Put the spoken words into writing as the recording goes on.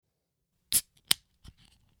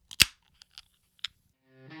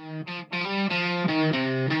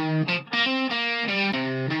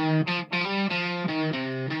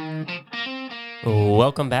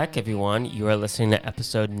Welcome back, everyone. You are listening to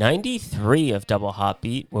episode 93 of Double Hop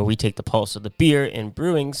Beat, where we take the pulse of the beer and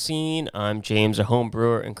brewing scene. I'm James, a home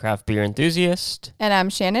brewer and craft beer enthusiast. And I'm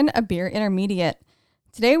Shannon, a beer intermediate.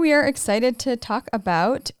 Today we are excited to talk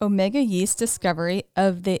about Omega Yeast's discovery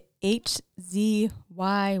of the HZY1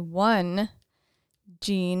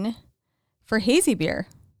 gene for hazy beer.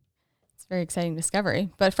 It's a very exciting discovery.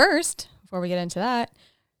 But first, before we get into that,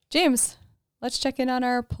 James, let's check in on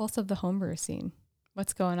our pulse of the homebrew scene.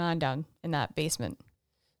 What's going on down in that basement?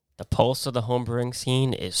 The pulse of the homebrewing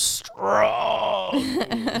scene is strong.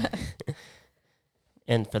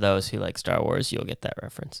 And for those who like Star Wars, you'll get that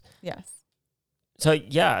reference. Yes. So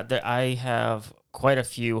yeah, I have quite a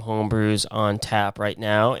few homebrews on tap right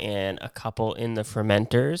now and a couple in the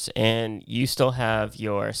fermenters. And you still have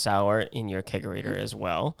your sour in your kegerator as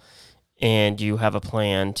well. And you have a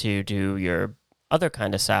plan to do your other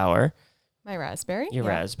kind of sour. My raspberry? Your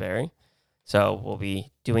raspberry. So we'll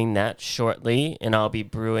be doing that shortly, and I'll be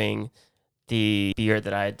brewing the beer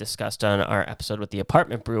that I had discussed on our episode with the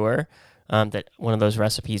apartment brewer, that one of those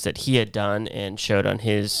recipes that he had done and showed on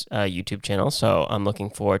his YouTube channel. So I'm looking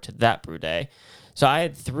forward to that brew day. So I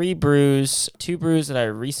had 3 brews, 2 brews that I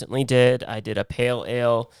recently did. I did a pale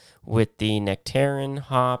ale with the nectarin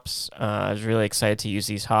hops. I was really excited to use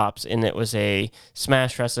these hops, and it was a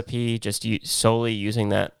smash recipe, just solely using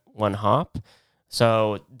that one hop.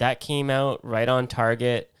 So that came out right on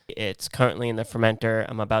target. It's currently in the fermenter.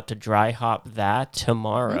 I'm about to dry hop that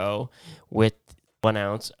tomorrow with 1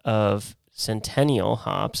 ounce of Centennial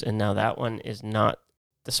hops. And now that one is not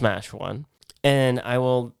the smash one. And I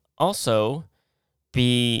will also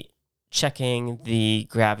be checking the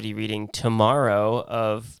gravity reading tomorrow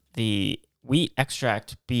of the wheat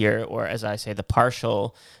extract beer, or as I say, the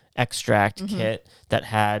partial extract kit that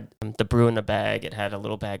had the brew in a bag. It had a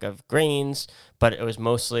little bag of grains, but it was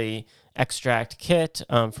mostly extract kit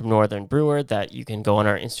from Northern Brewer that you can go on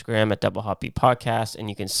our Instagram at Double Hop Beat Podcast, and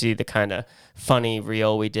you can see the kind of funny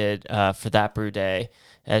reel we did for that brew day,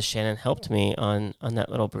 as Shannon helped me on that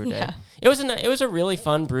little brew day. Yeah. It was a really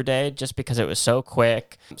fun brew day just because it was so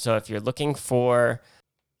quick. So if you're looking for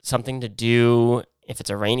something to do, if it's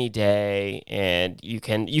a rainy day, and you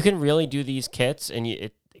can really do these kits, and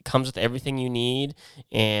it comes with everything you need,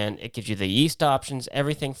 and it gives you the yeast options,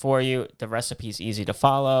 everything for you. The recipe's easy to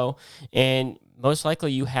follow, and most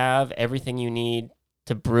likely you have everything you need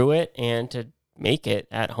to brew it and to make it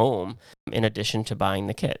at home in addition to buying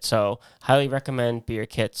the kit. So highly recommend beer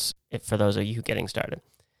kits for those of you getting started.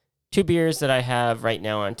 2 beers that I have right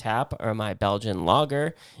now on tap are my Belgian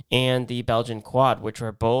Lager and the Belgian Quad, which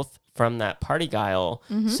are both from that Party Guile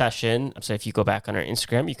session. So if you go back on our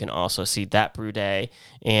Instagram, you can also see that brew day,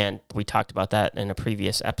 and we talked about that in a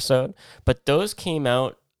previous episode. But those came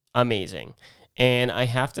out amazing, and I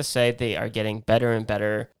have to say they are getting better and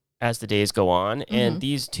better as the days go on. And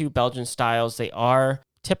these 2 Belgian styles, they are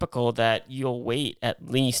typical that you'll wait at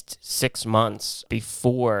least 6 months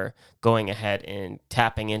before going ahead and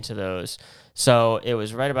tapping into those. So it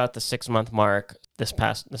was right about the 6-month mark this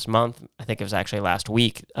month. I think it was actually last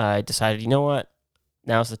week. I decided, you know what?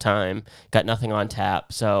 Now's the time. Got nothing on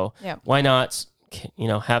tap. So why not,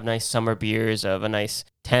 have nice summer beers of a nice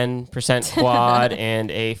 10% quad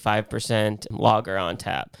and a 5% lager on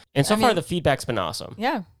tap. And so far the feedback's been awesome.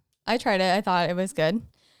 Yeah. I tried it. I thought it was good.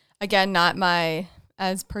 Again, not my,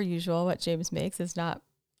 as per usual, what James makes is not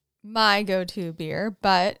my go-to beer,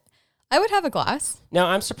 but I would have a glass. Now,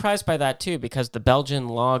 I'm surprised by that too, because the Belgian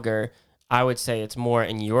lager, I would say it's more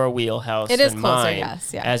in your wheelhouse than mine,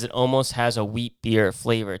 yes, yeah. as it almost has a wheat beer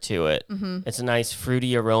flavor to it. It's a nice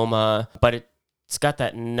fruity aroma, but it's got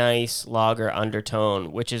that nice lager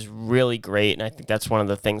undertone, which is really great. And I think that's one of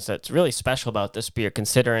the things that's really special about this beer,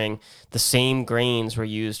 considering the same grains were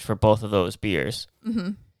used for both of those beers.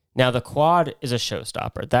 Now, the Quad is a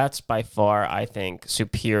showstopper. That's by far, I think,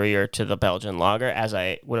 superior to the Belgian lager, as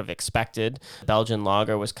I would have expected. Belgian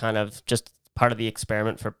lager was kind of just part of the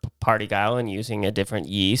experiment for Party Guile and using a different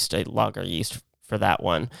yeast, a lager yeast for that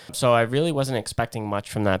one. So I really wasn't expecting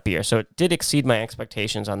much from that beer. So it did exceed my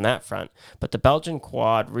expectations on that front. But the Belgian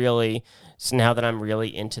Quad really, so now that I'm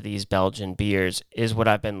really into these Belgian beers, is what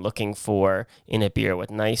I've been looking for in a beer,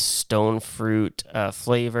 with nice stone fruit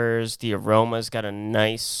flavors. The aroma's got a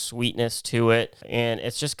nice sweetness to it, and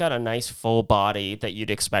it's just got a nice full body that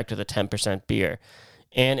you'd expect with a 10% beer.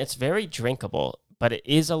 And it's very drinkable, but it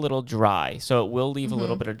is a little dry, so it will leave a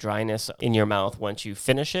little bit of dryness in your mouth once you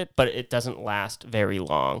finish it, but it doesn't last very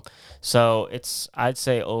long. So it's, I'd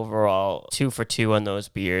say overall, 2 for 2 on those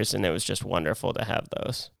beers, and it was just wonderful to have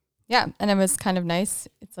those. Yeah, and it was kind of nice.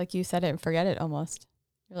 It's like you said it and forget it almost.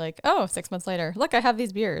 You're like, oh, 6 months later, look, I have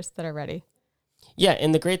these beers that are ready. Yeah,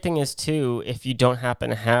 and the great thing is, too, if you don't happen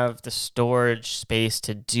to have the storage space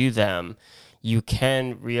to do them, you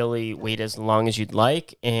can really wait as long as you'd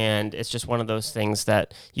like. And it's just one of those things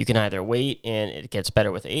that you can either wait and it gets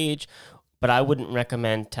better with age, but I wouldn't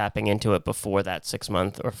recommend tapping into it before that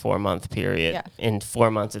 6-month or 4-month period. Yeah. In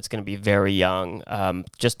 4 months, it's going to be very young.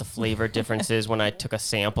 Just the flavor differences when I took a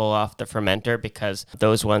sample off the fermenter, because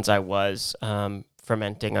those ones I was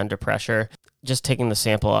fermenting under pressure. Just taking the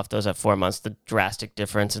sample off those at 4 months, the drastic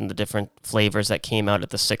difference in the different flavors that came out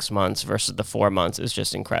at the 6 months versus the 4 months is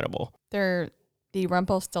just incredible. They're the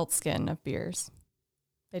Rumpelstiltskin of beers.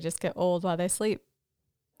 They just get old while they sleep.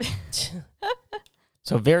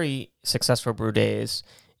 So very successful brew days,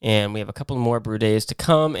 and we have a couple more brew days to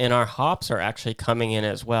come, and our hops are actually coming in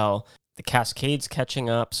as well. The Cascade's catching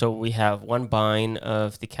up, so we have one vine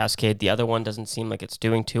of the Cascade. The other one doesn't seem like it's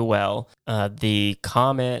doing too well. The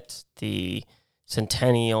Comet, the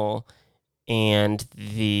Centennial, and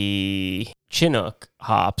the Chinook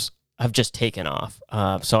hops have just taken off.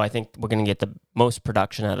 So I think we're going to get the most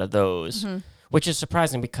production out of those, which is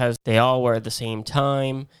surprising because they all were at the same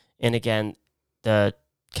time. And again, the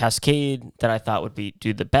Cascade that I thought would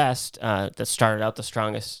do the best, that started out the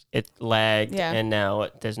strongest, it lagged, and now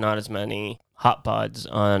there's not as many hop buds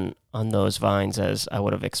on those vines as I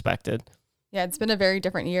would have expected. Yeah, it's been a very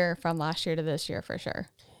different year from last year to this year for sure.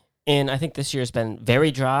 And I think this year has been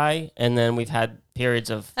very dry, and then we've had periods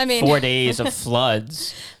of 4 days of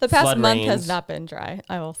floods. The past flood month rains. has not been dry,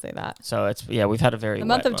 I will say that. So we've had a very The wet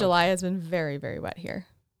month of July has been very, very wet here.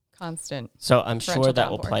 Constant. So I'm sure that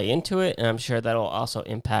downpour. will play into it, and I'm sure that will also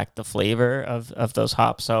impact the flavor of those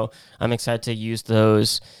hops. So I'm excited to use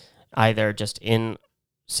those either just in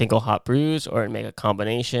single hop brews or make a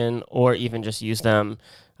combination, or even just use them.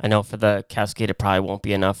 I know for the Cascade, it probably won't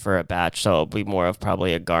be enough for a batch, so it'll be more of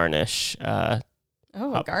probably a garnish. A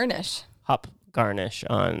garnish. Hop garnish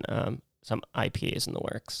on some IPAs in the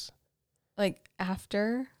works. Like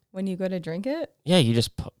after when you go to drink it? Yeah, you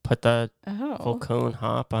just put the Oh. full cone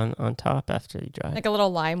hop on top after you dry. Like a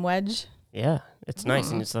little lime wedge? Yeah, it's nice,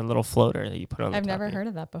 and it's a little floater that you put on the I've top. never heard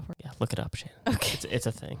of that before. Yeah, look it up, Shannon. Okay. It's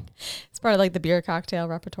a thing. It's part of like the beer cocktail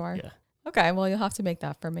repertoire. Yeah. Okay, well, you'll have to make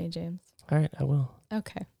that for me, James. All right, I will.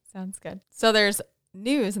 Okay, sounds good. So there's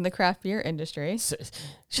news in the craft beer industry.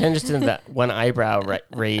 Shannon just did that one eyebrow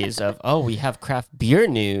raise of, we have craft beer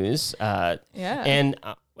news. Yeah. And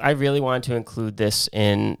I really wanted to include this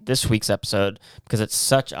in this week's episode because it's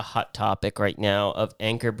such a hot topic right now of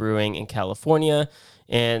Anchor Brewing in California.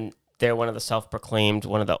 And they're one of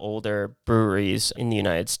the older breweries in the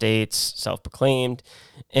United States, self-proclaimed.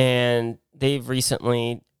 And they've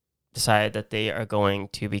recently decided that they are going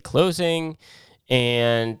to be closing,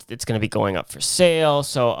 and it's going to be going up for sale.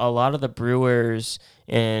 So a lot of the brewers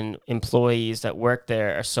and employees that work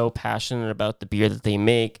there are so passionate about the beer that they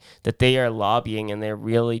make that they are lobbying, and they're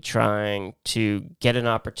really trying to get an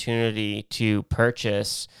opportunity to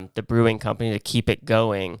purchase the brewing company to keep it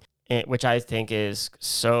going, which I think is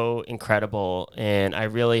so incredible. And I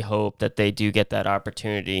really hope that they do get that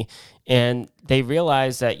opportunity. And they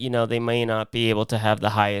realize that, they may not be able to have the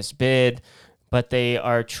highest bid, but they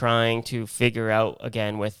are trying to figure out,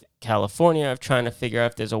 again, with California, of trying to figure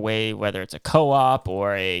out if there's a way, whether it's a co-op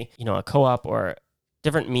or a co-op or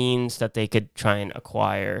different means that they could try and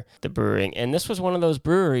acquire the brewing. And this was one of those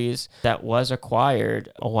breweries that was acquired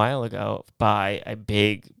a while ago by a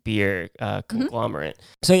big beer conglomerate.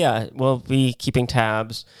 So yeah, we'll be keeping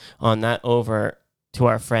tabs on that over to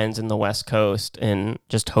our friends in the West Coast, and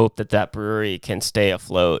just hope that brewery can stay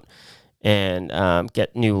afloat and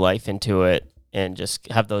get new life into it, and just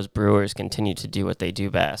have those brewers continue to do what they do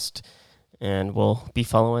best. And we'll be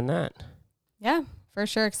following that. Yeah, for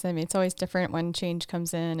sure. 'Cause it's always different when change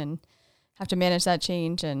comes in, and have to manage that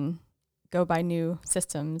change and go by new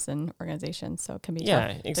systems and organizations. So it can be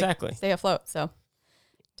tough exactly. to stay afloat. So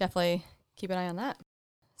definitely keep an eye on that.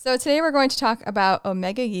 So today we're going to talk about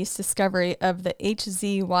Omega Yeast's discovery of the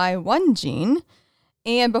HZY1 gene.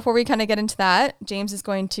 And before we kind of get into that, James is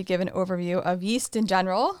going to give an overview of yeast in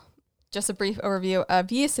general. Just a brief overview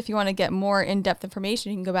of yeast. If you want to get more in-depth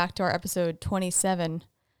information, you can go back to our episode 27,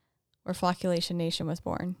 where Flocculation Nation was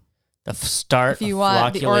born. The start if you of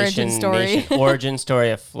want the origin story. Nation, origin story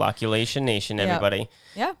of Flocculation Nation, everybody.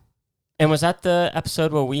 Yeah. And was that the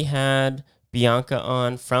episode where we had Bianca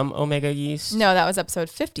on from Omega Yeast? No, that was episode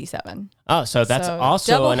 57. Oh, so that's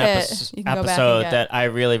also an episode get. that I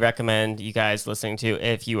really recommend you guys listening to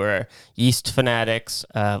if you are yeast fanatics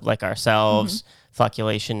like ourselves,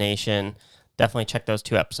 Flocculation Nation. Definitely check those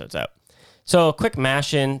 2 episodes out. So a quick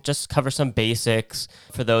mash-in, just cover some basics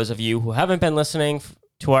for those of you who haven't been listening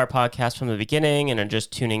to our podcast from the beginning and are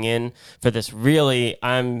just tuning in for this,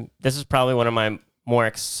 this is probably one of my more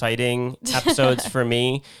exciting episodes for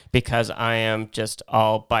me, because I am just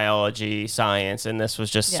all biology, science, and this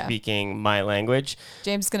was just speaking my language.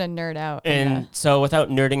 James is going to nerd out. And so without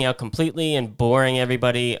nerding out completely and boring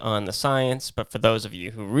everybody on the science, but for those of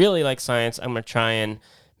you who really like science, I'm going to try and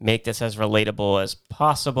make this as relatable as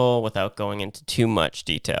possible without going into too much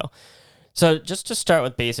detail. So just to start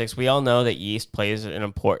with basics, we all know that yeast plays an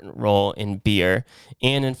important role in beer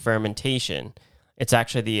and in fermentation. It's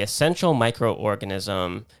actually the essential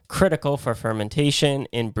microorganism critical for fermentation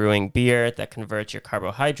in brewing beer that converts your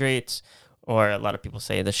carbohydrates, or a lot of people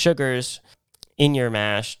say the sugars, in your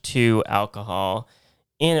mash to alcohol.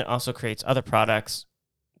 And it also creates other products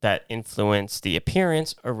that influence the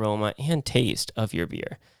appearance, aroma, and taste of your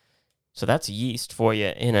beer. So that's yeast for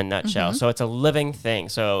you in a nutshell. Mm-hmm. So it's a living thing.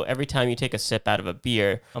 So every time you take a sip out of a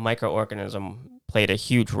beer, a microorganism played a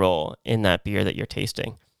huge role in that beer that you're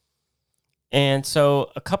tasting. And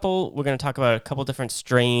so we're going to talk about a couple different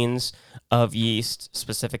strains of yeast,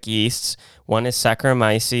 specific yeasts. One is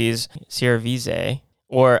Saccharomyces cerevisiae,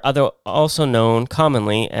 or also known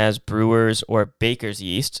commonly as brewer's or baker's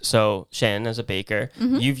yeast. So Shannon, as a baker,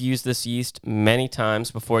 you've used this yeast many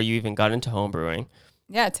times before you even got into home brewing.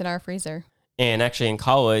 Yeah, it's in our freezer. And actually in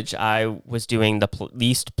college, I was doing the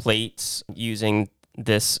yeast plates using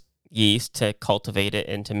this yeast to cultivate it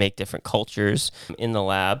and to make different cultures in the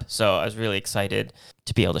lab. So I was really excited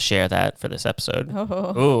to be able to share that for this episode.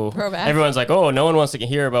 Oh, throwback. Everyone's like, oh, no one wants to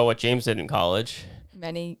hear about what James did in college.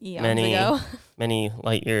 Many eons ago. Many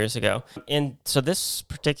light years ago. And so this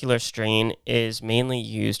particular strain is mainly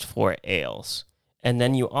used for ales. And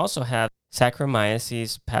then you also have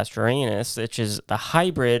Saccharomyces pasteurianus, which is the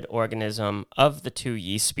hybrid organism of the two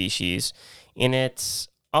yeast species. And it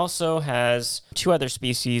also has two other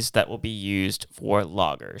species that will be used for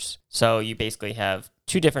lagers. So you basically have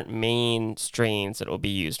two different main strains that will be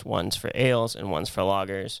used. One's for ales and one's for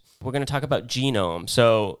lagers. We're going to talk about genome.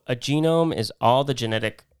 So a genome is all the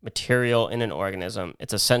genetic material in an organism.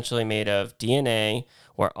 It's essentially made of DNA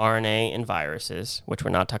or RNA and viruses, which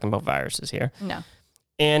we're not talking about viruses here. No.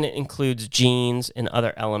 And it includes genes and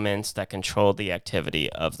other elements that control the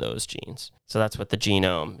activity of those genes. So that's what the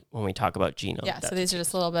genome, when we talk about genome. Yeah, so these are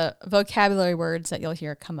just a little bit vocabulary words that you'll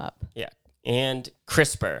hear come up. Yeah. And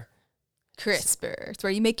CRISPR. CRISPR. It's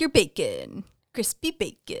where you make your bacon. Crispy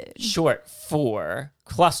bacon. Short for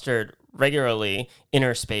clustered, regularly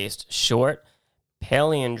interspaced, short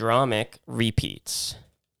palindromic repeats.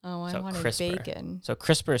 Oh, I wanted CRISPR. Bacon. So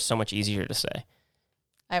CRISPR is so much easier to say.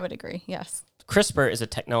 I would agree, yes. CRISPR is a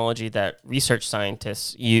technology that research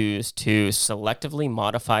scientists use to selectively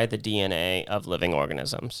modify the DNA of living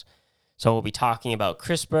organisms. So we'll be talking about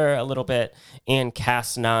CRISPR a little bit, and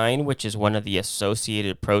Cas9, which is one of the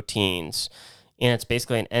associated proteins. And it's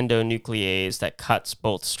basically an endonuclease that cuts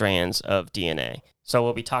both strands of DNA. So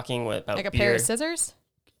we'll be talking about like a pair of scissors?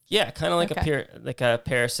 Yeah, kind of like a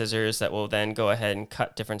pair of scissors that will then go ahead and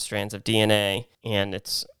cut different strands of DNA, and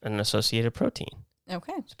it's an associated protein.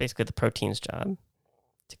 Okay. It's basically the protein's job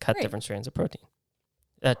to cut different strands of protein,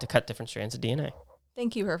 to cut different strands of DNA.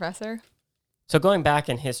 Thank you, Professor. So going back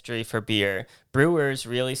in history for beer, brewers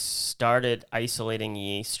really started isolating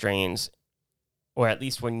yeast strains, or at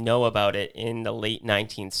least we know about it, in the late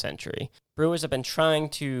 19th century. Brewers have been trying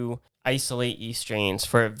to isolate yeast strains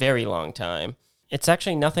for a very long time. It's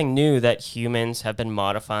actually nothing new that humans have been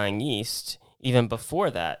modifying yeast even before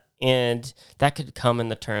that. And that could come in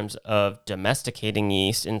the terms of domesticating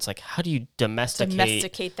yeast. And it's like, how do you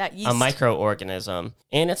domesticate that yeast? A microorganism?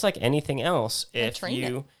 And it's like anything else. It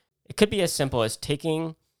could be as simple as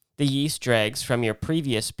taking the yeast dregs from your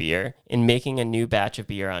previous beer and making a new batch of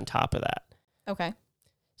beer on top of that. Okay.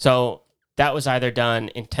 So that was either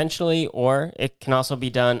done intentionally, or it can also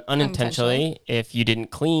be done unintentionally if you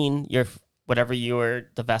didn't clean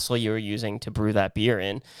the vessel you were using to brew that beer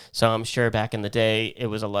in. So I'm sure back in the day, it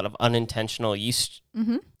was a lot of unintentional yeast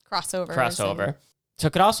crossover. So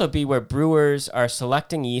it could also be where brewers are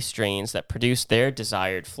selecting yeast strains that produce their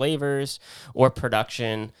desired flavors or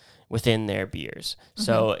production within their beers. Mm-hmm.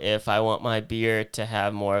 So if I want my beer to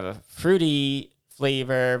have more of a fruity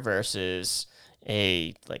flavor versus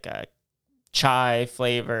a chai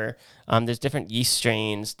flavor, there's different yeast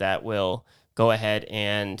strains that will go ahead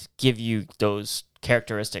and give you those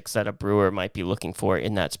characteristics that a brewer might be looking for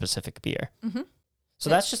in that specific beer. Mm-hmm. So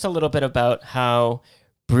that's just a little bit about how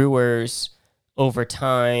brewers over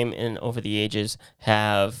time and over the ages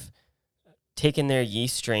have taken their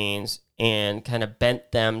yeast strains and kind of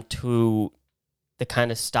bent them to the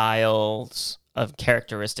kind of styles of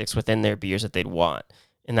characteristics within their beers that they'd want.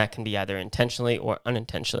 and that can be either intentionally or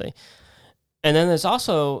unintentionally. And then there's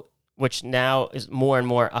also, which now is more and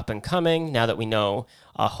more up and coming, now that we know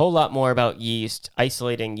a whole lot more about yeast,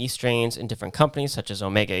 isolating yeast strains in different companies such as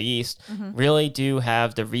Omega Yeast really do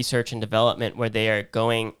have the research and development where they are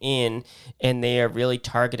going in and they are really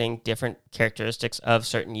targeting different characteristics of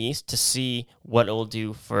certain yeast to see what it will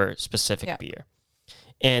do for specific beer.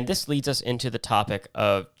 And this leads us into the topic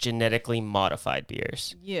of genetically modified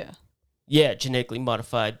beers. Yeah, genetically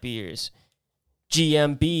modified beers.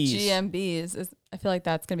 GMBs. I feel like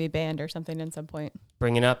that's going to be banned or something at some point.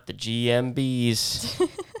 Bringing up the GMBs.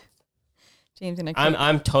 James and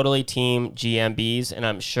I'm totally team GMBs, and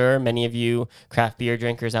I'm sure many of you craft beer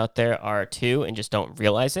drinkers out there are too and just don't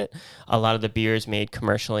realize it. A lot of the beers made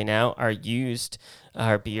commercially now are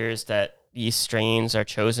beers that yeast strains are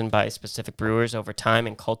chosen by specific brewers over time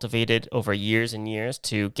and cultivated over years and years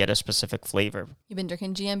to get a specific flavor. You've been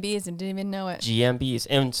drinking GMBs and didn't even know it. GMBs.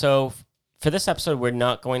 And so for this episode, we're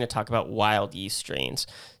not going to talk about wild yeast strains.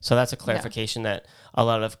 So that's a clarification that a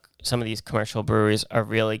lot of some of these commercial breweries are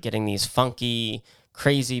really getting these funky,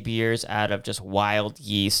 crazy beers out of just wild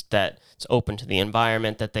yeast that's open to the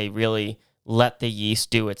environment, that they really let the yeast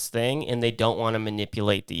do its thing and they don't want to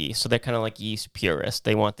manipulate the yeast. So they're kind of like yeast purists.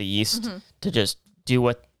 They want the yeast to just do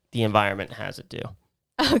what the environment has it do.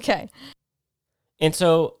 Okay. And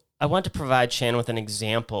so I want to provide Shannon with an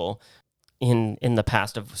example in the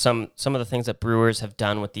past of some of the things that brewers have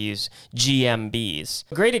done with these GMBs.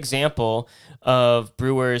 A great example of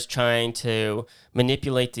brewers trying to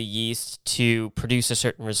manipulate the yeast to produce a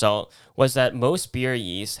certain result was that most beer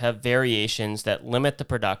yeasts have variations that limit the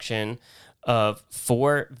production of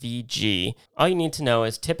 4VG. All you need to know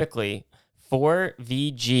is typically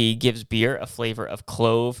 4VG gives beer a flavor of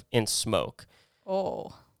clove and smoke.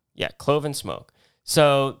 Oh. Yeah, clove and smoke.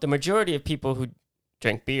 So the majority of people who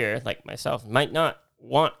drink beer, like myself, might not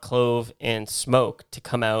want clove and smoke to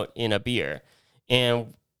come out in a beer.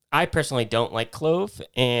 And I personally don't like clove,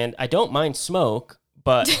 and I don't mind smoke,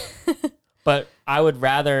 but but I would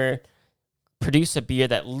rather produce a beer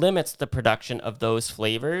that limits the production of those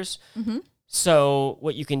flavors. So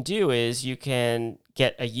what you can do is you can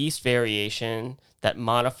get a yeast variation that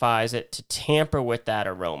modifies it to tamper with that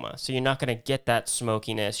aroma. So you're not going to get that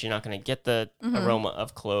smokiness. You're not going to get the aroma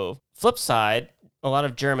of clove. Flip side, a lot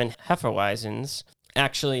of German Hefeweizens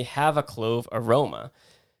actually have a clove aroma.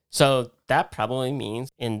 So that probably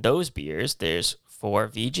means in those beers, there's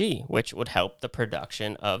 4VG, which would help the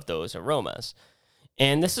production of those aromas.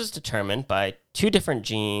 And this is determined by two different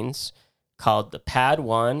genes called the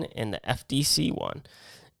PAD1 and the FDC1.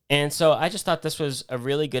 And so I just thought this was a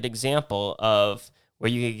really good example of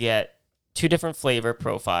where you could get two different flavor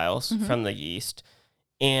profiles from the yeast,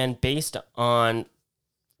 and based on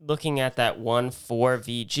looking at that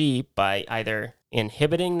 4VG by either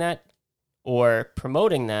inhibiting that or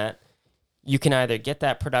promoting that, you can either get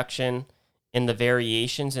that production in the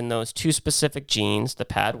variations in those two specific genes, the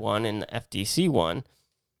PAD1 and the FDC1.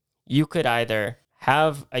 You could either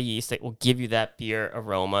have a yeast that will give you that beer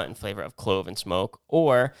aroma and flavor of clove and smoke,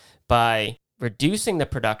 or by reducing the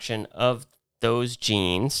production of those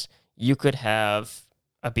genes, you could have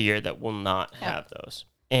a beer that will not have those.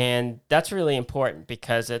 And that's really important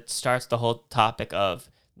because it starts the whole topic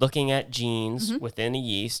of looking at genes within a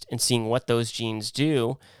yeast and seeing what those genes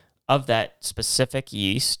do of that specific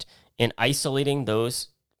yeast and isolating those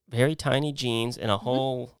very tiny genes in a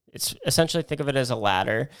whole, it's essentially, think of it as a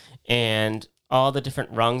ladder, and all the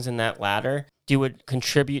different rungs in that ladder would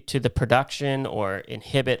contribute to the production or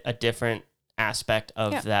inhibit a different aspect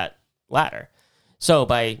of that ladder. So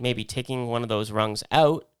by maybe taking one of those rungs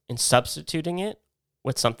out and substituting it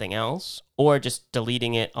with something else, or just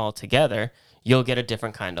deleting it altogether, you'll get a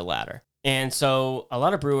different kind of ladder. And so a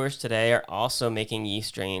lot of brewers today are also making yeast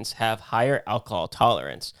strains have higher alcohol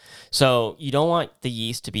tolerance. So you don't want the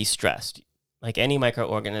yeast to be stressed. Like any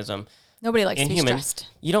microorganism, nobody likes to be stressed.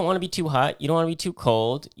 You don't want to be too hot. You don't want to be too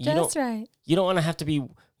cold. That's right. You don't want to have to be,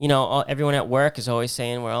 everyone at work is always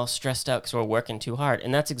saying we're all stressed out because we're working too hard.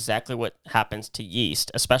 And that's exactly what happens to yeast,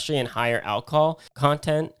 especially in higher alcohol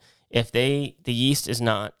content. If the yeast is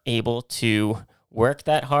not able to work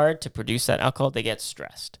that hard to produce that alcohol, they get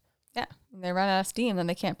stressed. Yeah. And they run out of steam, then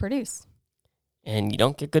they can't produce. And you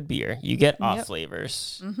don't get good beer. You get off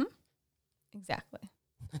flavors. Exactly.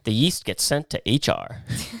 The yeast gets sent to HR.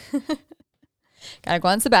 Gotta go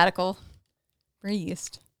on sabbatical for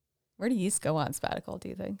yeast. Where do yeast go on sabbatical, do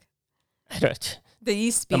you think? I don't. The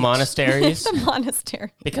yeast beach. The monasteries. The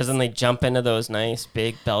monastery. Because then they jump into those nice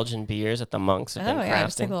big Belgian beers that the monks have been crafting.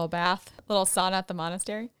 Just take a little bath, a little sauna at the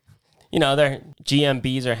monastery. Their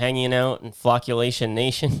GMBs are hanging out in Flocculation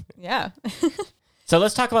Nation. Yeah. So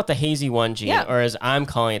let's talk about the Hazy 1 gene, Yeah. or as I'm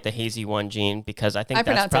calling it, the Hazy 1 gene, because I think I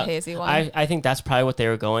pronounce it Hazy 1. I think that's probably what they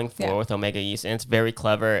were going for Yeah. with omega yeast, and it's very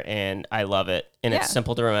clever, and I love it, and it's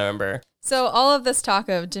simple to remember. So all of this talk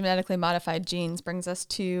of genetically modified genes brings us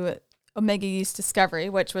to omega yeast discovery,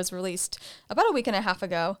 which was released about a week and a half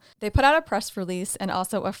ago. They put out a press release and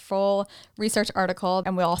also a full research article.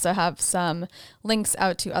 And we also have some links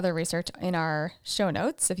out to other research in our show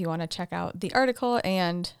notes if you want to check out the article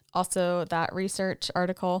and also that research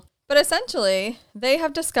article. But essentially, they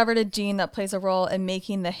have discovered a gene that plays a role in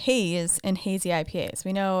making the haze in hazy IPAs.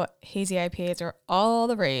 We know hazy IPAs are all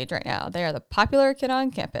the rage right now. They are the popular kid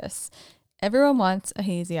on campus. Everyone wants a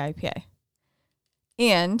hazy IPA.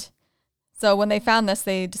 And so when they found this,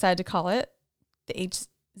 they decided to call it the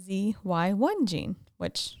HZY1 gene,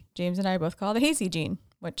 which James and I both call the hazy gene,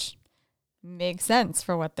 which makes sense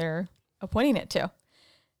for what they're appointing it to.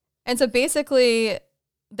 And so basically,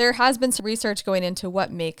 there has been some research going into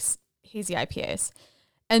what makes hazy IPAs.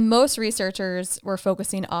 And most researchers were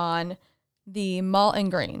focusing on the malt and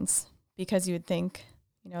grains because you would think,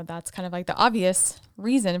 that's kind of like the obvious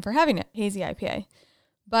reason for having a hazy IPA.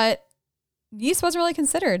 But yeast wasn't really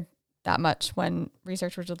considered that much when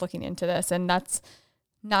researchers were looking into this. And that's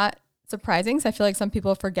not surprising. So I feel like some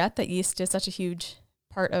people forget that yeast is such a huge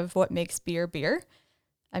part of what makes beer.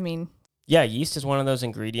 I mean, yeah, yeast is one of those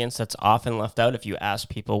ingredients that's often left out if you ask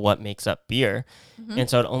people what makes up beer. Mm-hmm. And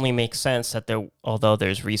so it only makes sense that although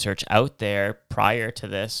there's research out there prior to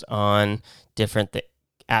this on different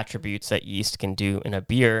attributes that yeast can do in a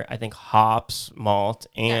beer, I think hops, malt,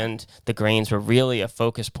 and the grains were really a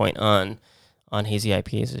focus point on hazy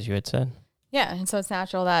IPAs, as you had said. Yeah, and so it's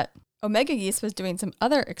natural that omega yeast was doing some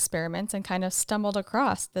other experiments and kind of stumbled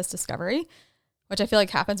across this discovery, which I feel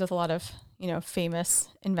like happens with a lot of, famous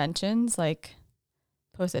inventions like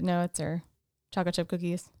Post-it notes or chocolate chip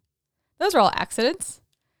cookies. Those are all accidents.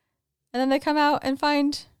 And then they come out and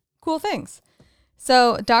find cool things.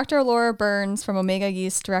 So Dr. Laura Burns from Omega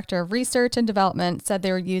Yeast, Director of Research and Development, said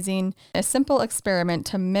they were using a simple experiment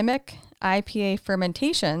to mimic IPA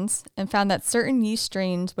fermentations and found that certain yeast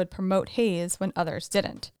strains would promote haze when others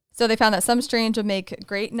didn't. So they found that some strains would make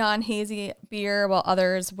great non-hazy beer while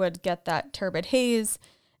others would get that turbid haze.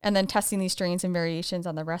 And then testing these strains and variations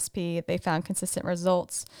on the recipe, they found consistent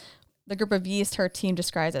results. The group of yeast her team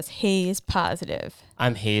describes as haze positive.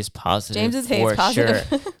 I'm haze positive. James is haze positive.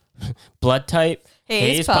 Sure. Blood type,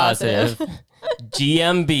 haze positive.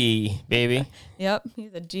 GMB, baby. Yep,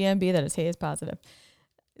 he's a GMB that is haze positive.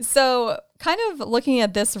 So kind of looking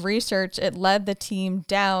at this research, it led the team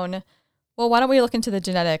down, well, why don't we look into the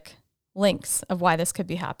genetic links of why this could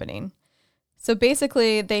be happening? So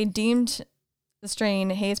basically, they deemed the strain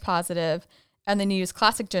haze positive and then used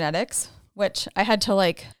classic genetics, which I had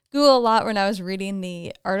to Google a lot when I was reading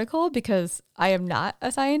the article because I am not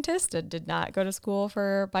a scientist. I did not go to school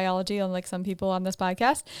for biology, unlike some people on this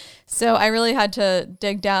podcast. So I really had to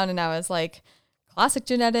dig down, and I was like, classic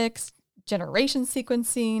genetics, generation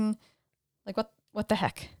sequencing, what the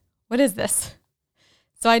heck? What is this?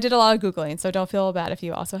 So I did a lot of Googling, so don't feel bad if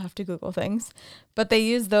you also have to Google things. But they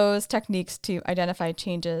use those techniques to identify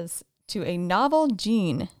changes to a novel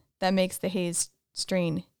gene that makes the haze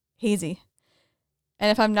strain hazy.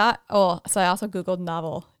 And if I'm not, so I also Googled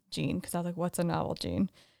novel gene because I was like, what's a novel gene?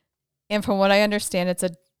 And from what I understand, it's a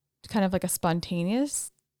kind of like a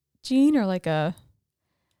spontaneous gene or like a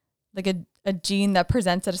gene that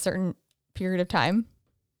presents at a certain period of time.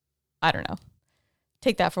 I don't know.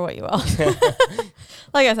 Take that for what you will.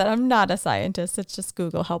 Like I said, I'm not a scientist. It's just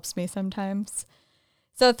Google helps me sometimes.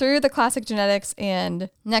 So through the classic genetics and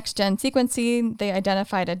next-gen sequencing, they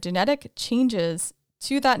identified a genetic changes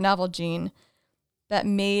to that novel gene that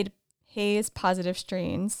made haze positive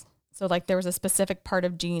strains. So there was a specific part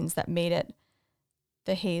of genes that made it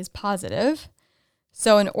the haze positive.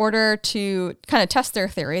 So in order to kind of test their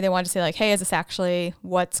theory, they wanted to say hey, is this actually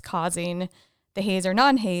what's causing the haze or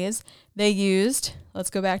non-haze? They used,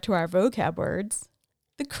 let's go back to our vocab words,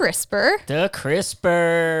 the CRISPR. The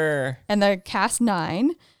CRISPR. And the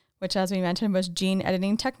Cas9, which as we mentioned was gene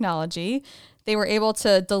editing technology. They were able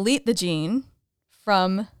to delete the gene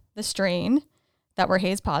from the strain that were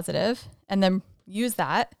haze positive and then use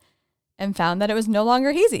that and found that it was no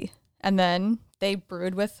longer hazy. And then they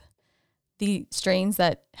brewed with the strains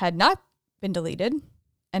that had not been deleted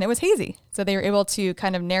and it was hazy. So they were able to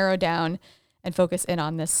kind of narrow down and focus in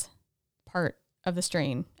on this part of the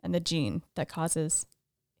strain and the gene that causes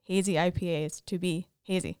hazy IPAs to be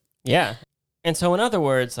hazy. Yeah. And so in other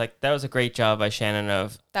words, that was a great job by Shannon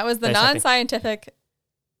of... That was the non-scientific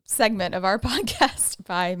segment of our podcast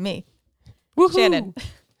by me. Woohoo! Shannon.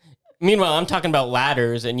 Meanwhile, I'm talking about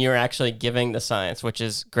ladders, and you're actually giving the science, which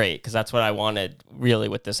is great, because that's what I wanted really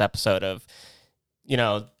with this episode of,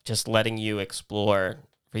 just letting you explore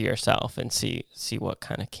for yourself and see what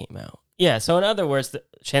kind of came out. Yeah, so in other words,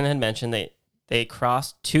 Shannon had mentioned they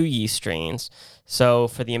crossed 2 yeast strains. So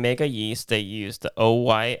for the Omega yeast, they used the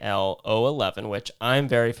OYL-011, which I'm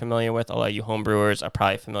very familiar with. A lot of you homebrewers are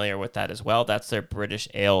probably familiar with that as well. That's their British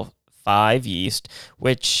Ale 5 yeast,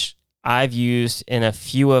 which I've used in a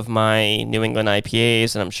few of my New England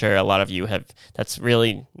IPAs, and I'm sure a lot of you have. That's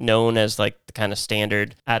really known as like the kind of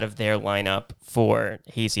standard out of their lineup for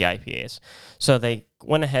hazy IPAs. So they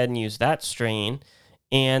went ahead and used that strain,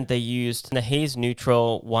 and they used the haze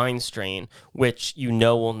neutral wine strain, which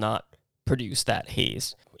will not produce that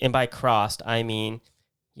haze. And by crossed, I mean,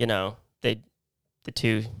 they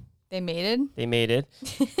mated.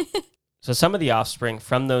 So some of the offspring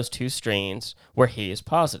from those 2 strains were haze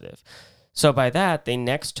positive. So by that, they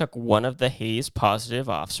next took one of the haze positive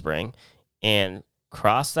offspring and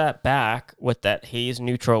crossed that back with that haze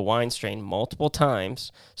neutral wine strain multiple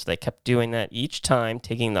times. So they kept doing that each time,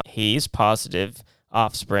 taking the haze positive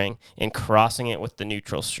offspring and crossing it with the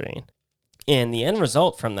neutral strain. And the end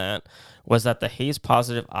result from that was that the haze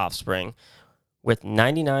positive offspring, with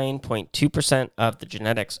 99.2% of the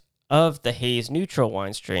genetics of the haze neutral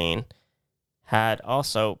wine strain, had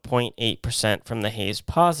also 0.8% from the haze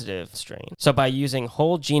positive strain. So by using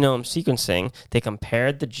whole genome sequencing, they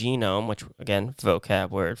compared the genome, which again,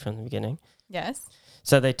 vocab word from the beginning. Yes.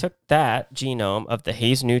 So they took that genome of the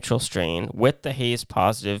haze neutral strain with the haze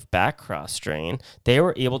positive backcross strain. They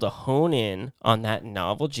were able to hone in on that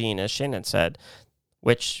novel gene, as Shannon said,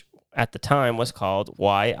 which at the time was called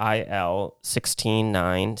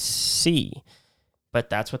YIL169C. But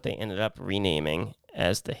that's what they ended up renaming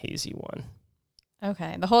as the hazy one.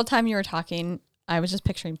 Okay. The whole time you were talking, I was just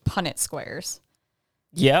picturing Punnett squares.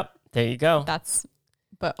 Yep. There you go.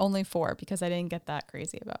 But only 4, because I didn't get that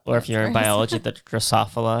crazy about Or if you're in biology, the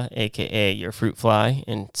Drosophila, aka your fruit fly,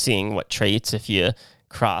 and seeing what traits, if you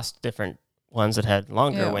crossed different ones that had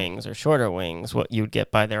longer wings or shorter wings, what you would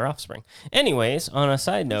get by their offspring. Anyways, on a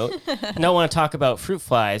side note, I don't want to talk about fruit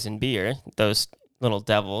flies in beer. Those little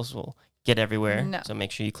devils will get everywhere. No. So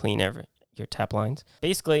make sure you clean your tap lines.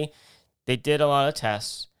 Basically, they did a lot of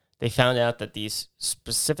tests. They found out that these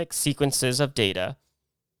specific sequences of data,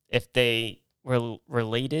 if they were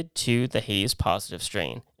related to the haze positive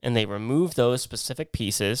strain, and they removed those specific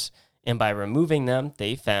pieces, and by removing them,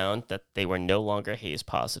 they found that they were no longer haze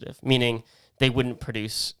positive, meaning they wouldn't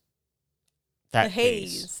produce that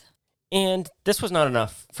haze. And this was not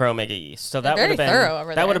enough for Omega yeast. So that would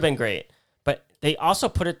have been great. But they also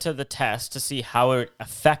put it to the test to see how it would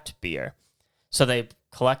affect beer. So they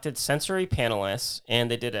collected sensory panelists,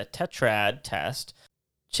 and they did a tetrad test.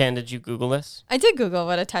 Chan, did you Google this? I did Google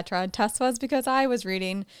what a tetrad test was, because I was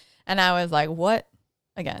reading, and I was like, what?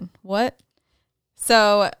 Again, what?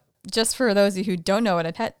 So just for those of you who don't know what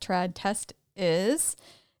a tetrad test is,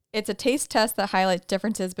 it's a taste test that highlights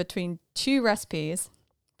differences between 2 recipes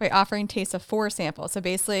by offering tastes of 4 samples. So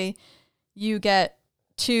basically, you get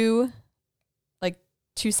 2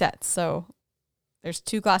 sets. So there's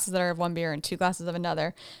 2 glasses that are of one beer and 2 glasses of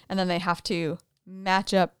another, and then they have to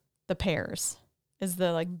match up the pairs. Is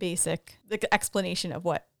the basic explanation of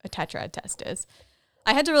what a tetrad test is.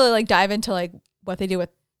 I had to really dive into what they do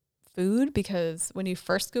with food, because when you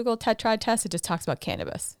first Google tetrad test, it just talks about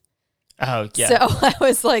cannabis. Oh, yeah. So I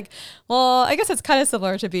was like, well, I guess it's kind of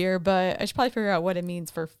similar to beer, but I should probably figure out what it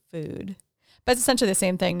means for food. But it's essentially the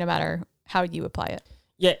same thing no matter how you apply it.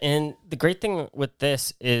 Yeah, and the great thing with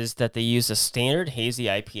this is that they use a standard hazy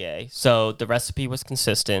IPA, so the recipe was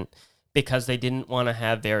consistent because they didn't want to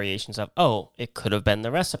have variations of, it could have been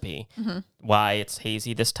the recipe, why it's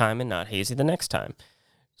hazy this time and not hazy the next time.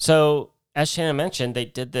 So as Shannon mentioned, they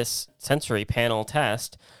did this sensory panel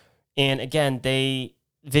test, and again,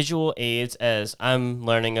 visual aids, as I'm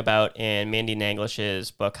learning about in Mandy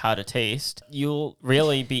Naglish's book, How to Taste, you'll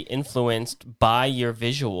really be influenced by your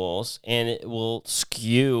visuals, and it will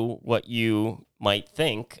skew what you might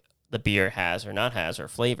think the beer has or not has, or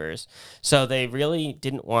flavors. So they really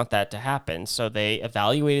didn't want that to happen. So they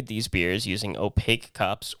evaluated these beers using opaque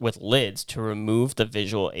cups with lids to remove the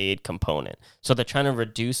visual aid component. So they're trying to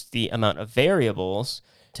reduce the amount of variables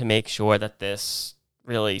to make sure that this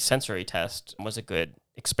really sensory test was a good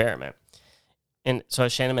experiment. And so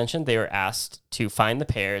as Shannon mentioned, they were asked to find the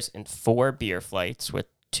pairs in 4 beer flights, with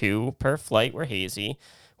 2 per flight were hazy,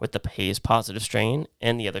 with the haze positive strain,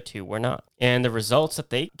 and the other 2 were not. And the results that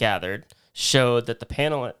they gathered showed that the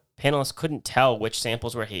panelists couldn't tell which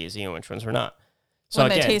samples were hazy and which ones were not. So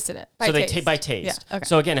when again, they tasted it. By taste. Yeah, okay.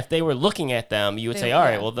 So again, if they were looking at them, you would say, all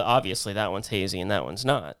right, well, obviously that one's hazy and that one's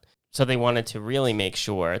not. So they wanted to really make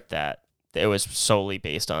sure that it was solely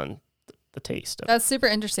based on the taste. That's super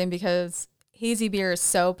interesting because hazy beer is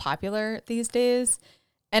so popular these days.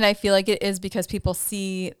 And I feel like it is because people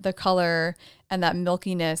see the color and that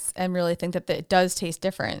milkiness and really think that it does taste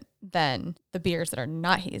different than the beers that are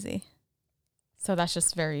not hazy. So that's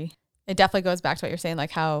just it definitely goes back to what you're saying,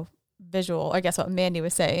 like how visual, I guess what Mandy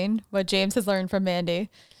was saying, what James has learned from Mandy.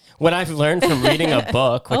 What I've learned from reading a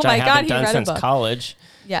book, which I haven't done since college.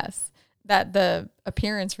 Yes, that the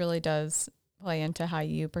appearance really does play into how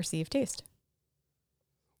you perceive taste.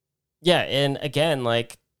 Yeah, and again,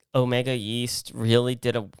 like Omega Yeast really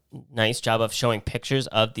did a nice job of showing pictures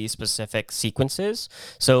of these specific sequences.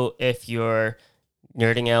 So if you're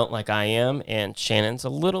nerding out like I am, and Shannon's a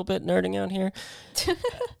little bit nerding out here,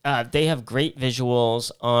 they have great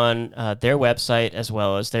visuals on their website as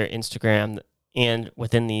well as their Instagram, and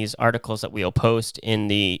within these articles that we'll post in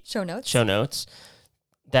the show notes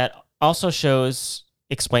that also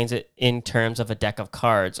explains it in terms of a deck of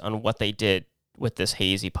cards on what they did with this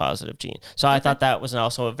hazy positive gene. So I thought that was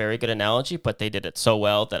also a very good analogy, but they did it so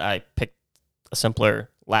well that I picked a simpler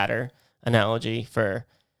ladder analogy for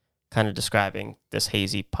kind of describing this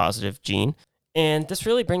hazy positive gene. And this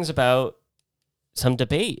really brings about some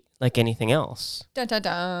debate like anything else. Dun, dun,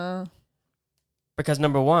 dun. Because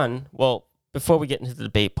number one, well, before we get into the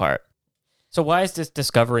debate part, so why is this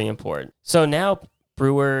discovery important? So now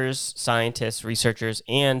brewers, scientists, researchers,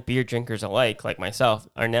 and beer drinkers alike, like myself,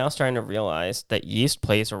 are now starting to realize that yeast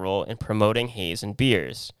plays a role in promoting haze in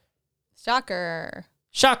beers. Shocker.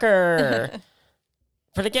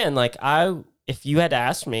 But again, like if you had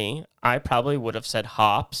asked me, I probably would have said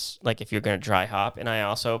hops, like if you're going to dry hop, and I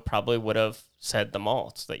also probably would have said the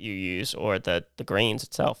malts that you use or the grains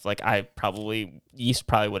itself. Like yeast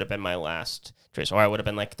probably would have been my last choice, or I would have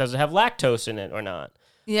been like, does it have lactose in it or not?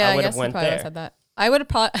 Yeah, I guess I probably would have said that.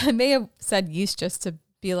 I may have said yeast just to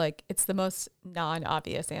be like, it's the most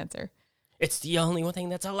non-obvious answer. It's the only one thing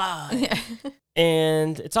that's alive. Yeah.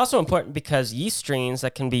 And it's also important because yeast strains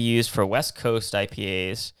that can be used for West Coast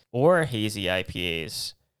IPAs or hazy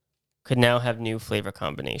IPAs could now have new flavor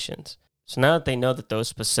combinations. So now that they know that those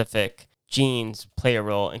specific genes play a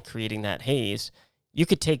role in creating that haze, you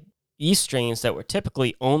could take yeast strains that were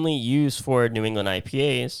typically only used for New England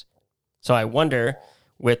IPAs. So I wonder,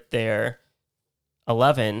 with their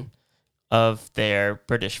 11 of their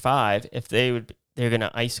British 5, if they're going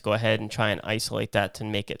to go ahead and try and isolate that to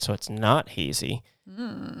make it so it's not hazy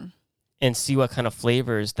and see what kind of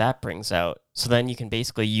flavors that brings out. So then you can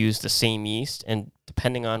basically use the same yeast, and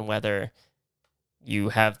depending on whether you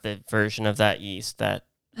have the version of that yeast that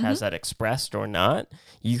has that expressed or not,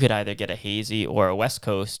 you could either get a hazy or a West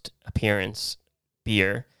Coast appearance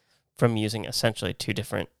beer from using essentially two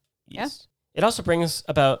different yeasts. Yeah. It also brings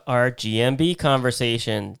about our GMB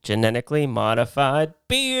conversation, genetically modified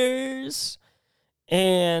beers,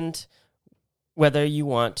 and whether you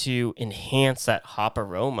want to enhance that hop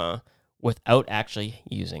aroma without actually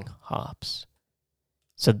using hops.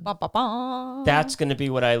 So that's going to be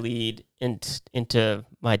what I lead into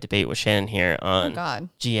my debate with Shannon here on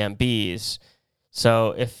GMBs.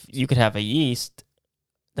 So if you could have a yeast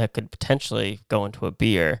that could potentially go into a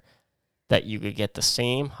beer that you could get the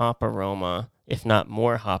same hop aroma, if not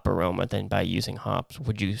more hop aroma than by using hops,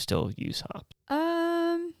 would you still use hops?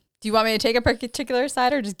 Do you want me to take a particular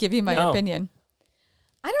side or just give you my opinion?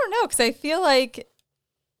 I don't know, because I feel like,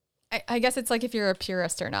 I guess it's like if you're a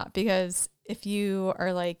purist or not, because if you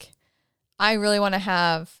are like, I really want to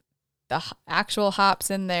have the actual hops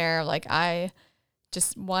in there, like I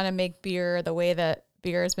just want to make beer the way that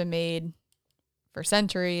beer has been made for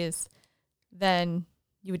centuries, then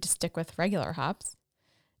you would just stick with regular hops.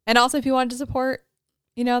 And also if you wanted to support,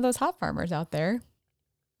 those hop farmers out there,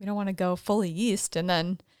 we don't want to go fully yeast. And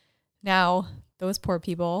then now those poor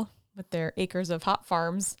people with their acres of hop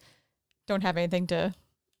farms don't have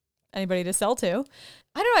anybody to sell to.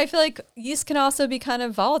 I don't know. I feel like yeast can also be kind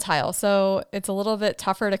of volatile, so it's a little bit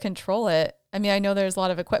tougher to control it. I mean, I know there's a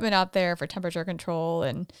lot of equipment out there for temperature control,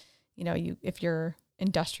 and if you're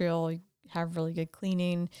industrial, you have really good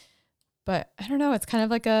cleaning. But I don't know. It's kind of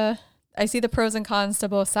like I see the pros and cons to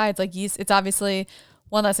both sides. Like yeast, it's obviously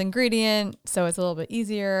one less ingredient, so it's a little bit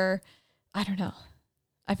easier. I don't know.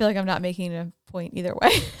 I feel like I'm not making a point either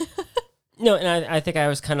way. No, and I think I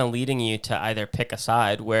was kind of leading you to either pick a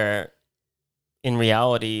side, where in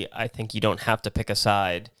reality, I think you don't have to pick a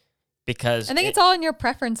side, because I think it's all in your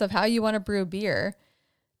preference of how you want to brew beer.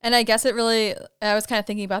 And I guess I was kind of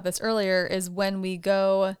thinking about this earlier, is when we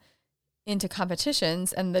go into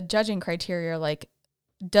competitions and the judging criteria are like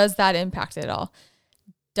does that impact it at all?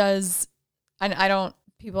 I don't,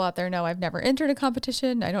 people out there know I've never entered a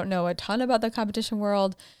competition. I don't know a ton about the competition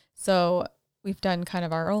world. So we've done kind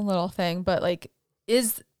of our own little thing, but like,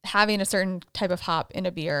 is having a certain type of hop in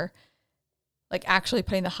a beer, like actually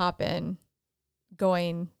putting the hop in,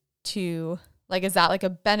 going to like, is that like a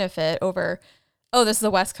benefit over, oh, this is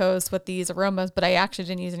the West Coast with these aromas, but I actually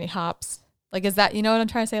didn't use any hops? Like, is that, you know what I'm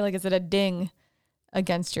trying to say? Like, is it a ding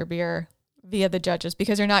against your beer via the judges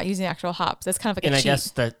because you're not using actual hops? That's kind of like a cheat. And I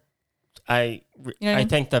guess that I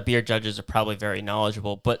think the beer judges are probably very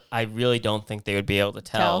knowledgeable, but I really don't think they would be able to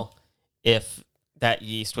tell if that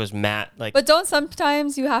yeast was matte. Like, but don't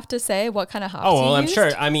sometimes you have to say what kind of hops? Oh, well, you I'm used?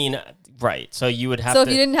 sure. I mean, right. So you would have. So if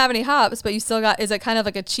you didn't have any hops, but you still got, is it kind of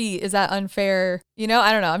like a cheat? Is that unfair? You know,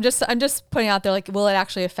 I don't know. I'm just putting out there, like, will it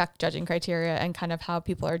actually affect judging criteria and kind of how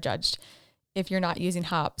people are judged if you're not using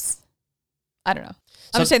hops? I don't know.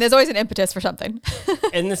 I'm just saying there's always an impetus for something.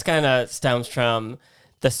 And this kind of stems from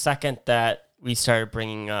the second that we started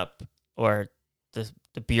bringing up, or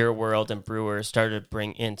the beer world and brewers started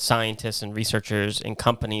bring in scientists and researchers and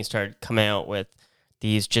companies started coming out with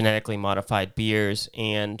these genetically modified beers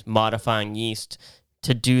and modifying yeast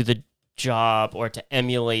to do the job or to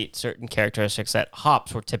emulate certain characteristics that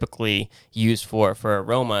hops were typically used for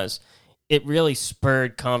aromas. It really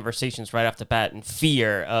spurred conversations right off the bat and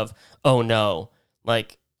fear of, oh no,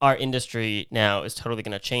 like our industry now is totally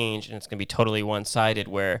going to change and it's going to be totally one-sided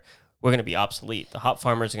where we're going to be obsolete. The hop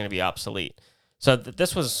farmers are going to be obsolete. So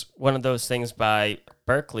this was one of those things by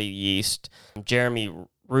Berkeley Yeast. Jeremy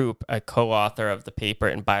Roop, a co-author of the paper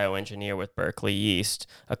and bioengineer with Berkeley Yeast,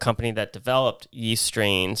 a company that developed yeast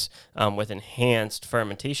strains with enhanced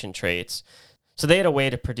fermentation traits. So they had a way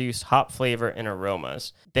to produce hop flavor and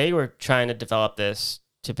aromas. They were trying to develop this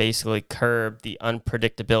to basically curb the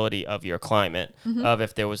unpredictability of your climate, of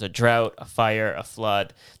if there was a drought, a fire, a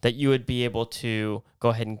flood, that you would be able to go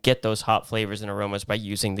ahead and get those hop flavors and aromas by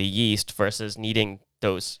using the yeast versus needing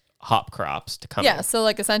those hop crops to come in. Yeah, so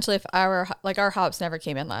like essentially if our hops never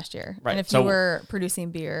came in last year, Right. and if So you were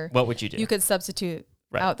producing beer, what would you do? You could substitute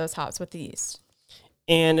out those hops with the yeast.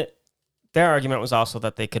 And their argument was also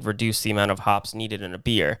that they could reduce the amount of hops needed in a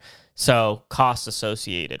beer. So costs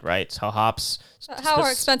associated, right? So hops. How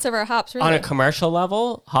expensive are hops really? On a commercial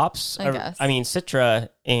level, hops, guess. I mean, Citra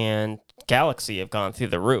and Galaxy have gone through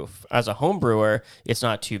the roof. As a home brewer, it's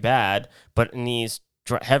not too bad, but in these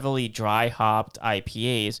heavily dry hopped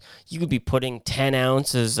IPAs, you could be putting 10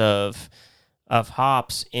 ounces of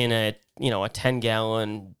hops in a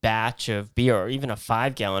 10-gallon batch of beer, or even a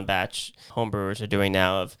 5-gallon batch homebrewers are doing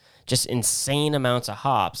now, of just insane amounts of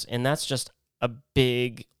hops. And that's just a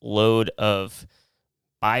big load of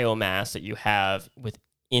biomass that you have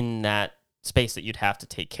within that space that you'd have to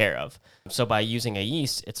take care of. So by using a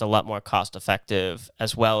yeast, it's a lot more cost effective,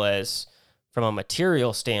 as well as from a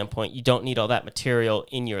material standpoint, you don't need all that material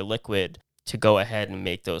in your liquid to go ahead and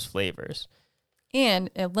make those flavors.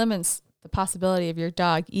 And it limits the possibility of your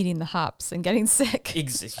dog eating the hops and getting sick.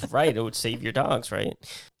 Right. It would save your dogs, right?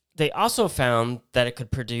 They also found that it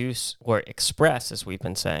could produce or express, as we've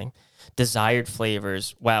been saying, desired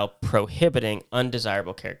flavors while prohibiting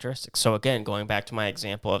undesirable characteristics. So again, going back to my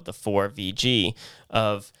example of the 4VG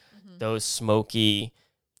of those smoky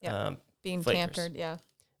being flavors. tampered, yeah.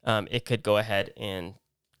 It could go ahead and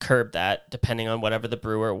curb that depending on whatever the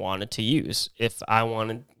brewer wanted to use. If I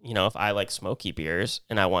wanted, if I like smoky beers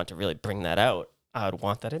and I want to really bring that out, I would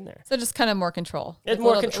want that in there. So just kind of more control. It's A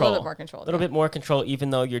more little control. bit more control. A little bit more control, even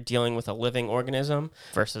though you're dealing with a living organism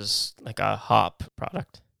versus like a hop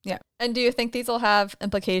product. Yeah. And do you think these will have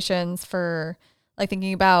implications for like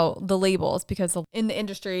thinking about the labels? Because in the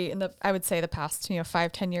industry, I would say the past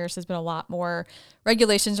 5-10 years, has been a lot more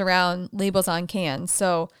regulations around labels on cans.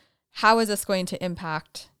 So how is this going to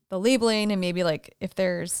impact the labeling, and maybe like if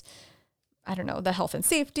there's, I don't know, the health and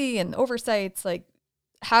safety and oversights, like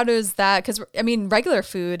how does that, because I mean, regular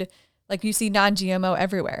food, like you see non-GMO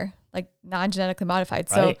everywhere, like non-genetically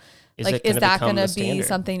modified. Right. So is that going to be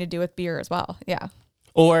something to do with beer as well? Yeah.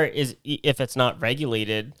 Or if it's not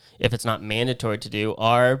regulated, if it's not mandatory to do,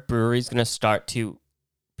 are breweries going to start to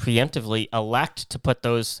preemptively elect to put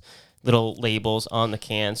those little labels on the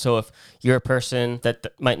can? So if you're a person that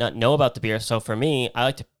might not know about the beer, so for me, I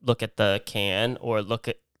like to look at the can or look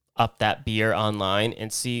up that beer online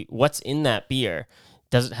and see what's in that beer.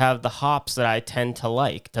 Does it have the hops that I tend to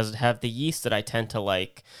like? Does it have the yeast that I tend to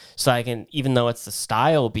like? So I can, even though it's the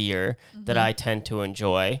style beer that I tend to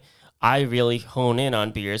enjoy, I really hone in on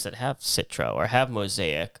beers that have Citra or have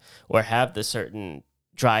Mosaic or have the certain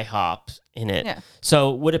dry hops in it. Yeah.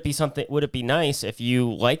 So would it be nice if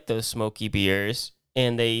you like those smoky beers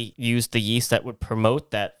and they used the yeast that would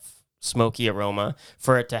promote that smoky aroma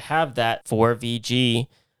for it to have that 4VG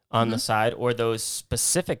on the side, or those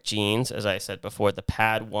specific genes, as I said before, the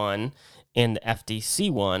PAD1 and the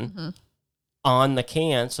FDC1 on the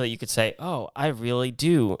can, so that you could say, oh, I really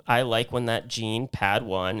do. I like when that gene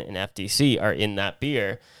PAD1 and FDC are in that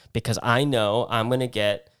beer, because I know I'm going to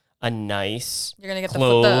get a nice You're gonna get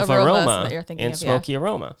clove the aroma that you're thinking and of, smoky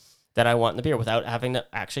aroma that I want in the beer without having to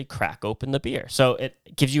actually crack open the beer. So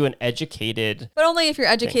it gives you an educated... But only if you're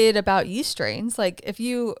educated about yeast strains. Like if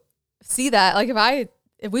you see that, like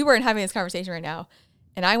if we weren't having this conversation right now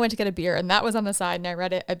and I went to get a beer and that was on the side and I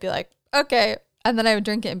read it, I'd be like, okay. And then I would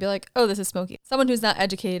drink it and be like, oh, this is smoky. Someone who's not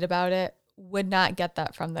educated about it would not get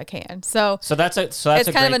that from the can. So that's it's kind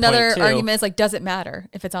a of another too. argument is like, does it matter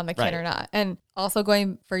if it's on the can Right. or not? And also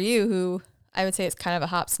going for you, who I would say is kind of a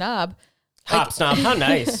hop snob. Hop snob, how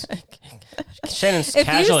nice. Shannon's If you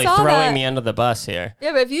casually saw throwing that- me under the bus here.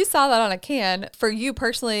 Yeah, but if you saw that on a can, for you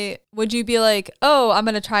personally, would you be like, oh, I'm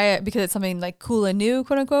going to try it because it's something like cool and new,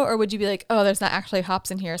 quote unquote? Or would you be like, oh, there's not actually hops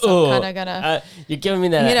in here, so I'm kind of going to, You're giving me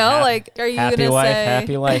that. you know, like, are you going happy to wife, say,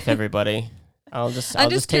 happy life, everybody. I'll just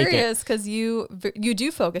take curious because you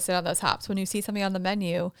do focus in on those hops. When you see something on the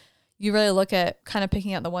menu, you really look at kind of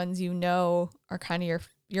picking out the ones you know are kind of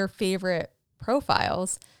your favorite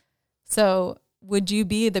profiles. So would you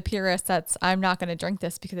be the purist that's, I'm not going to drink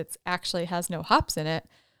this because it actually has no hops in it?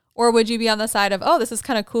 Or would you be on the side of, oh, this is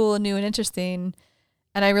kind of cool and new and interesting,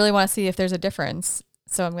 and I really want to see if there's a difference,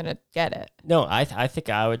 so I'm going to get it? No, I think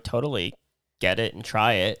I would totally get it and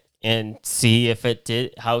try it and see if it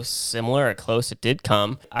did, how similar or close it did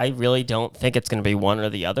come. I really don't think it's going to be one or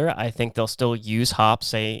the other. I think they'll still use hops,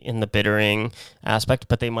 say, in the bittering aspect,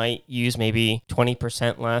 but they might use maybe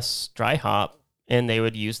 20% less dry hop, and they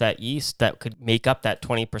would use that yeast that could make up that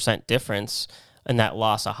 20% difference and that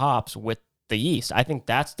loss of hops with the yeast. I think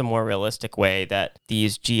that's the more realistic way that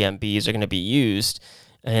these GMBs are going to be used.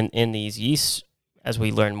 And in these yeast, as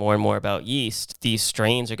we learn more and more about yeast, these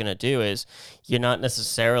strains are going to do is you're not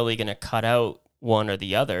necessarily going to cut out one or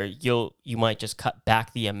the other. You might just cut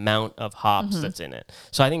back the amount of hops that's in it.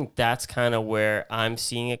 So I think that's kind of where I'm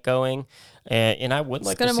seeing it going. And I would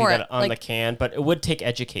like to see that on the can, but it would take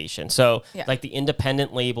education. So like the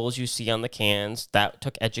independent labels you see on the cans, that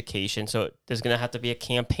took education. So there's going to have to be a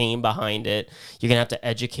campaign behind it. You're going to have to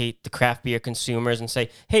educate the craft beer consumers and say,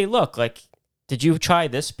 hey, look, like, did you try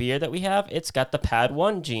this beer that we have? It's got the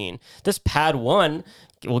PAD1 gene. This PAD1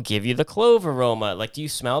 will give you the clove aroma. Like, do you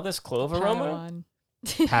smell this clove aroma?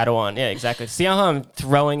 Padawan. Yeah, exactly. See how I'm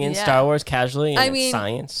throwing in Star Wars casually and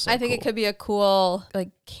science? So I think it could be a cool like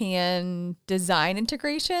can design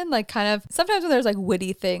integration. Like kind of sometimes when there's like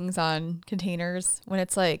witty things on containers, when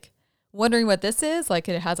it's like wondering what this is, like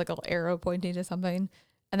it has like a little arrow pointing to something.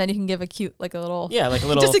 And then you can give a cute, like a little, like a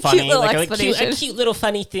little just a funny, cute little like explanation. a cute little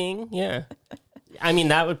funny thing. Yeah. I mean,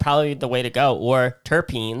 that would probably be the way to go. Or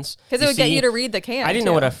terpenes. Because it would get you to read the can. I didn't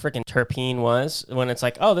know what a freaking terpene was when it's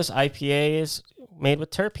like, oh, this IPA is made with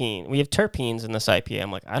terpene. We have terpenes in this IPA.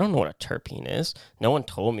 I'm like, I don't know what a terpene is. No one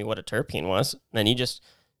told me what a terpene was. And then you just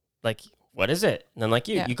like, what is it? And then like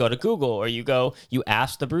you go to Google or you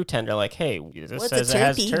ask the brew tender like, hey, this says it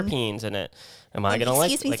has terpenes in it. Am I going to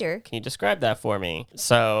like, can you describe that for me?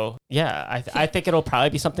 So yeah, I think it'll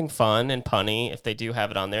probably be something fun and punny if they do have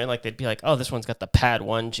it on there. Like they'd be like, oh, this one's got the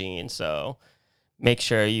PAD1 gene. So make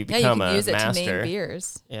sure you become you can use master. It to name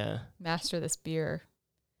beers. Yeah. Master this beer.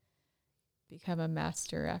 Become a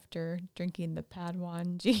master after drinking the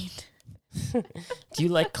PAD1 gene. Do you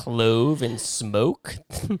like clove and smoke?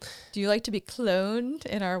 Do you like to be cloned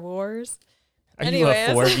in our wars? Are you a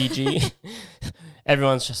 4VG?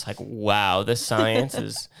 Everyone's just like, wow, this science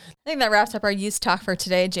is... I think that wraps up our yeast talk for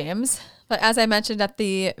today, James. But as I mentioned at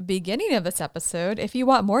the beginning of this episode, if you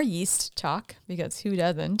want more yeast talk, because who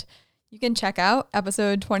doesn't, you can check out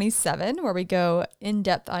episode 27, where we go in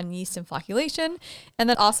depth on yeast and flocculation. And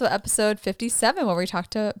then also episode 57, where we talk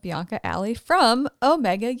to Bianca Alley from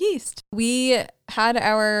Omega Yeast. We had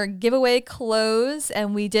our giveaway close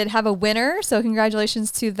and we did have a winner. So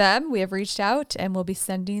congratulations to them. We have reached out and we'll be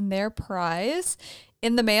sending their prize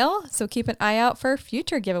in the mail. So keep an eye out for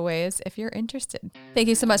future giveaways if you're interested. Thank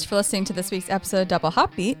you so much for listening to this week's episode of Double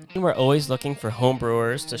Hop Beat. We're always looking for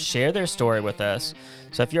homebrewers to share their story with us.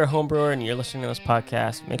 So if you're a homebrewer and you're listening to this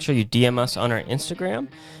podcast, make sure you DM us on our Instagram.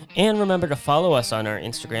 And remember to follow us on our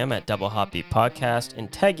Instagram at Double Hop Beat Podcast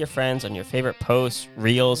and tag your friends on your favorite posts,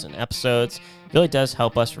 reels, and episodes. It really does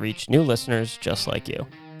help us reach new listeners just like you.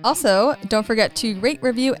 Also, don't forget to rate,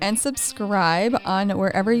 review, and subscribe on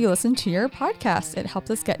wherever you listen to your podcast. It helps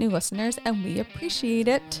us get new listeners, and we appreciate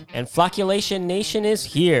it. And Flocculation Nation is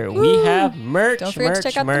here. Woo! We have merch. Don't forget to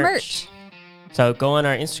check out the merch. So go on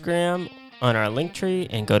our Instagram, on our link tree,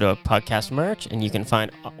 and go to a podcast merch, and you can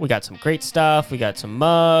find, we got some great stuff. We got some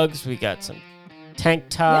mugs. We got some tank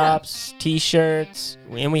tops, t-shirts,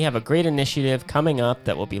 and we have a great initiative coming up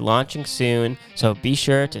that will be launching soon. So be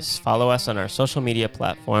sure to follow us on our social media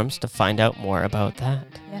platforms to find out more about that.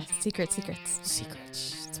 Yes, secrets.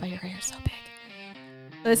 Secrets. That's why your hair is so big.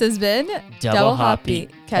 This has been Double Hoppy.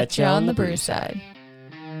 Catch you on the brew side.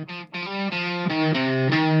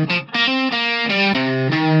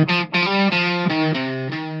 Side.